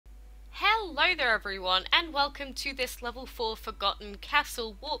Hello there everyone, and welcome to this level 4 Forgotten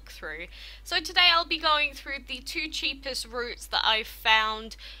Castle walkthrough. So today I'll be going through the two cheapest routes that I've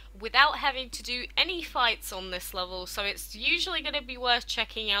found without having to do any fights on this level, so it's usually going to be worth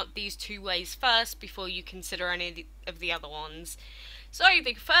checking out these two ways first before you consider any of the other ones. So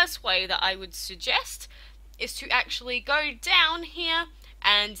the first way that I would suggest is to actually go down here,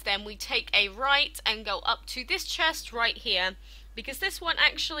 and then we take a right and go up to this chest right here, because this one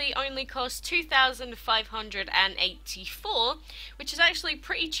actually only costs 2,584, which is actually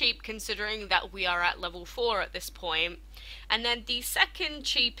pretty cheap considering that we are at level 4 at this point. And then the second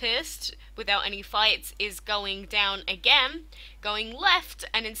cheapest, without any fights, is going down again, going left,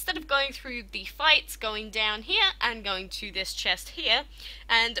 and instead of going through the fights, going down here and going to this chest here,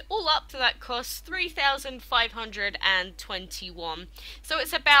 and all up to that costs 3,521. So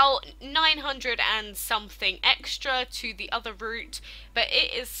it's about 900 and something extra to the other route, but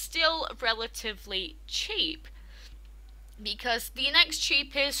it is still relatively cheap, because the next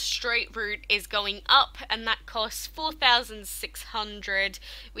cheapest straight route is going up, and that costs 4,600,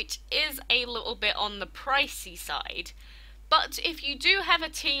 which is a little bit on the pricey side. But if you do have a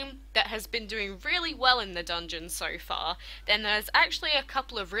team that has been doing really well in the dungeon so far, then there's actually a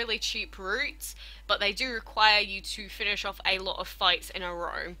couple of really cheap routes, but they do require you to finish off a lot of fights in a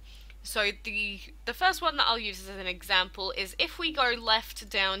row. So the first one that I'll use as an example is if we go left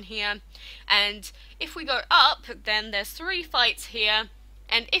down here, and if we go up, then there's 3 fights here,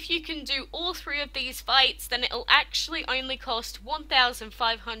 and if you can do all 3 of these fights, then it'll actually only cost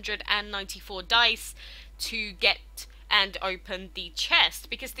 1,594 dice to get and open the chest,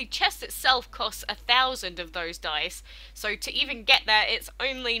 because the chest itself costs 1,000 of those dice, so to even get there it's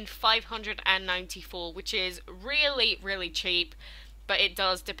only 594, which is really cheap. But it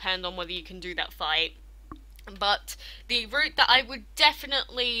does depend on whether you can do that fight. But the route that I would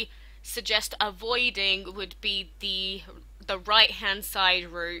definitely suggest avoiding would be the right hand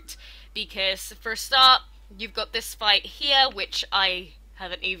side route, because for a start you've got this fight here, which I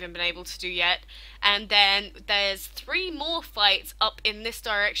haven't even been able to do yet, and then there's 3 more fights up in this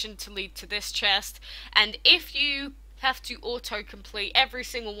direction to lead to this chest, and if you have to auto complete every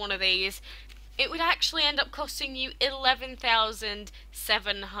single one of these, it would actually end up costing you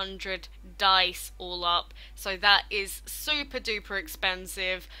 11,700 dice all up, so that is super duper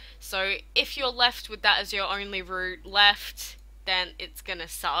expensive. So if you're left with that as your only route left, then it's gonna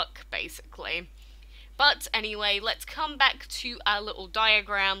suck, basically. But anyway, let's come back to our little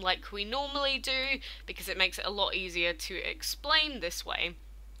diagram like we normally do, because it makes it a lot easier to explain this way.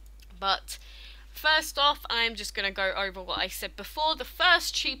 But first off, I'm just going to go over what I said before. The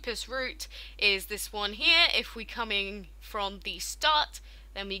first cheapest route is this one here. If we come in from the start,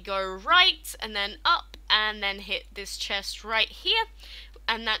 then we go right and then up and then hit this chest right here,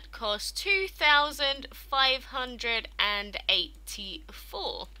 and that costs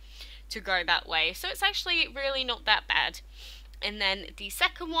 2,584 to go that way. So it's actually really not that bad. And then the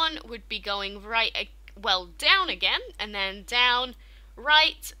second one would be going right, well, down again, and then down,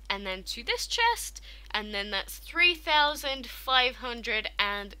 right, and then to this chest, and then that's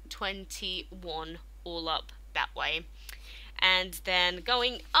 3,521 all up that way. And then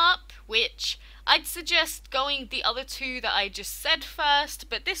going up, which I'd suggest going the other 2 that I just said first,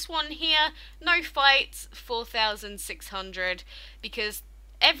 but this one here, no fights, 4,600, because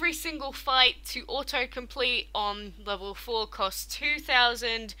every single fight to auto-complete on level 4 costs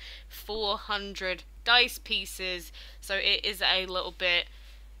 2,400 dice pieces, so it is a little bit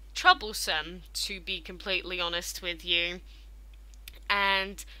troublesome, to be completely honest with you.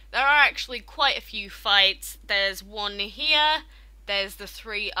 And there are actually quite a few fights. There's 1 here, there's the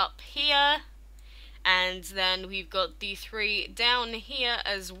 3 up here, and then we've got the 3 down here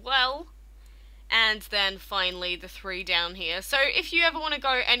as well, and then finally the 3 down here. So if you ever want to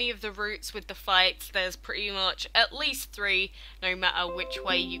go any of the routes with the fights, there's pretty much at least 3 no matter which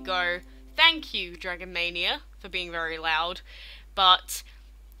way you go. Thank you, Dragon Mania, for being very loud. But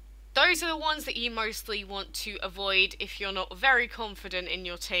those are the ones that you mostly want to avoid if you're not very confident in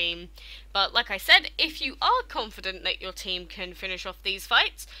your team. But like I said, if you are confident that your team can finish off these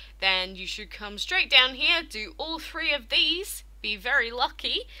fights, then you should come straight down here, do all 3 of these, be very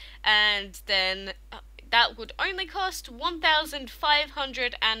lucky, and then that would only cost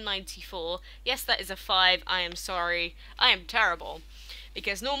 1,594. Yes, that is a 5. I am sorry. I am terrible.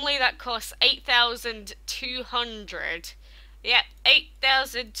 Because normally that costs 8,200. Yep,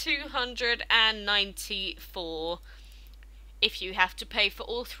 8,294 if you have to pay for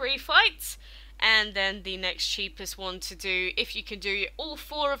all 3 fights. And then the next cheapest one to do, if you can do all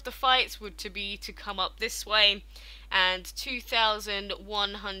 4 of the fights, would to be to come up this way and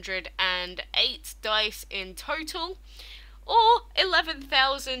 2,108 dice in total, or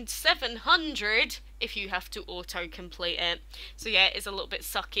 11,700 if you have to auto-complete it. So yeah, it is a little bit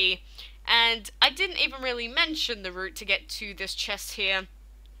sucky. And I didn't even really mention the route to get to this chest here.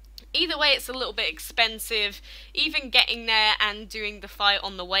 Either way, it's a little bit expensive. Even getting there and doing the fight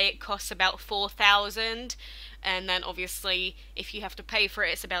on the way, it costs about 4,000. And then obviously, if you have to pay for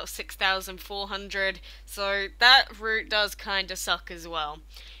it, it's about 6,400. So that route does kind of suck as well.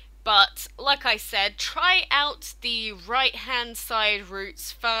 But, like I said, try out the right-hand side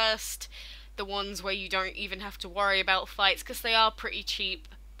routes first. The ones where you don't even have to worry about fights, because they are pretty cheap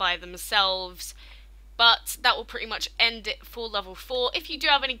by themselves. But that will pretty much end it for level 4. If you do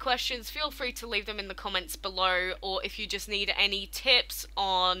have any questions, feel free to leave them in the comments below. Or if you just need any tips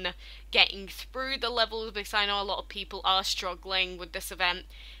on getting through the levels, because I know a lot of people are struggling with this event,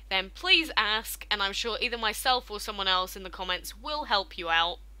 then please ask. And I'm sure either myself or someone else in the comments will help you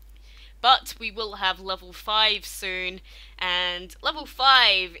out. But we will have level 5 soon, and level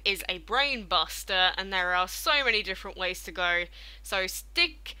 5 is a brain buster, and there are so many different ways to go. So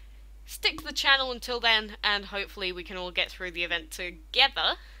stick to the channel until then, and hopefully we can all get through the event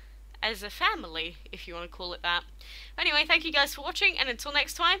together as a family, if you want to call it that. Anyway, thank you guys for watching, and until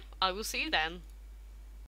next time, I will see you then.